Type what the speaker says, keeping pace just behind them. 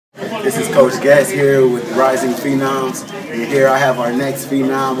This is Coach Guest here with Rising Phenoms. And here I have our next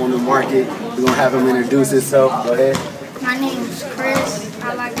Phenom on the market. We're going to have him introduce himself. Go ahead. My name's Chris.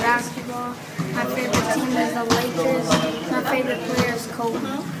 I like basketball. My favorite team is the Lakers. My favorite player is Kobe.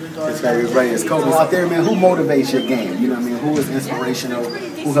 His favorite player is Kobe. Out there, man, who motivates your game? You know what I mean? Who is inspirational?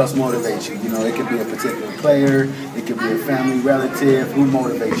 Who helps motivate you? You know, it could be a particular player. It could be a family relative. Who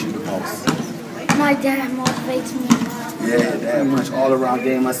motivates you the most? My dad motivates me. Yeah, that much all-around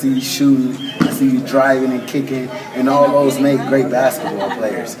game. I see you shooting, I see you driving and kicking, and all those make great basketball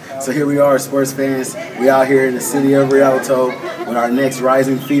players. So here we are, sports fans. We out here in the city of Rialto with our next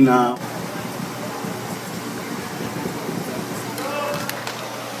Rising Phenom.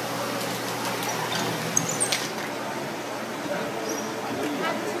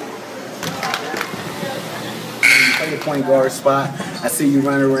 The point guard spot. I see you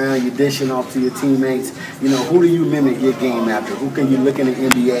running around, you dishing off to your teammates. You know, who do you mimic your game after? Who can you look in the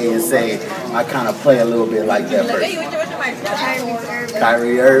NBA and say, I kind of play a little bit like that person?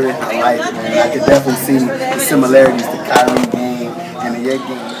 Kyrie Irving. I like it, man. I can definitely see the similarities to Kyrie game and to your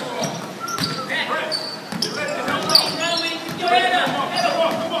game.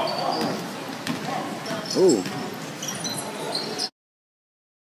 Ooh.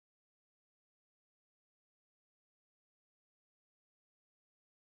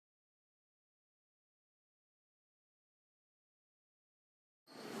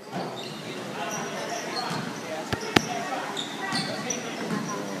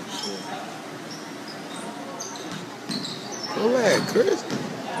 Relax, Chris.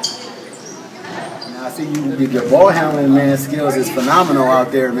 Now I see your ball handling, man, skills is phenomenal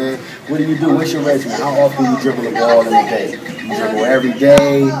out there, man. What do you do? What's your regimen? How often you dribble the ball in a day? You dribble every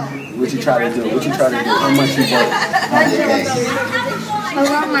day? What you try to do? What you try to do? How much you work on your game?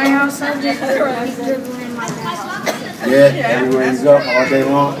 Around my house, I just be dribbling my ball. Yeah, everywhere you go, all day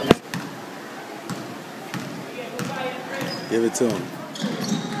long. Give it to him.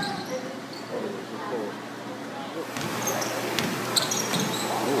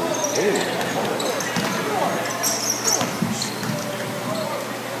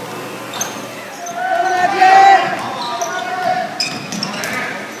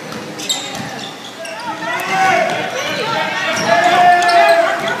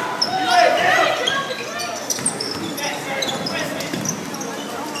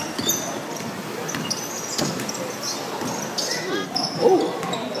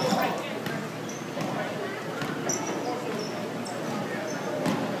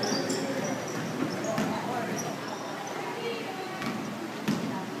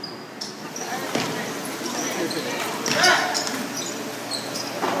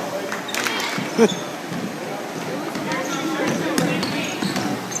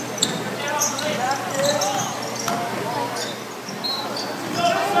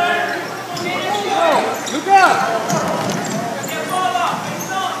 Look up!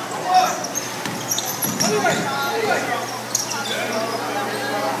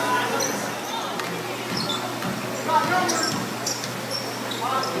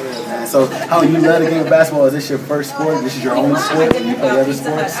 So, how you love the game of basketball? Is this your first sport? This is your only sport? Do you play other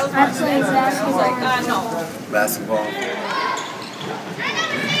sports? I play basketball. Basketball.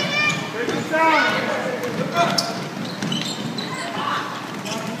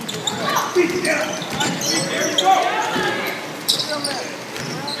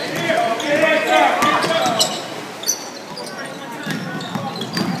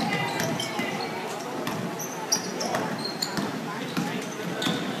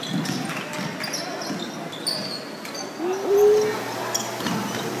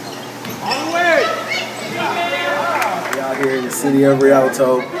 Here in the city of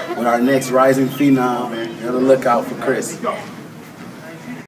Rialto with our next Rising Phenom, and be on the lookout for Chris.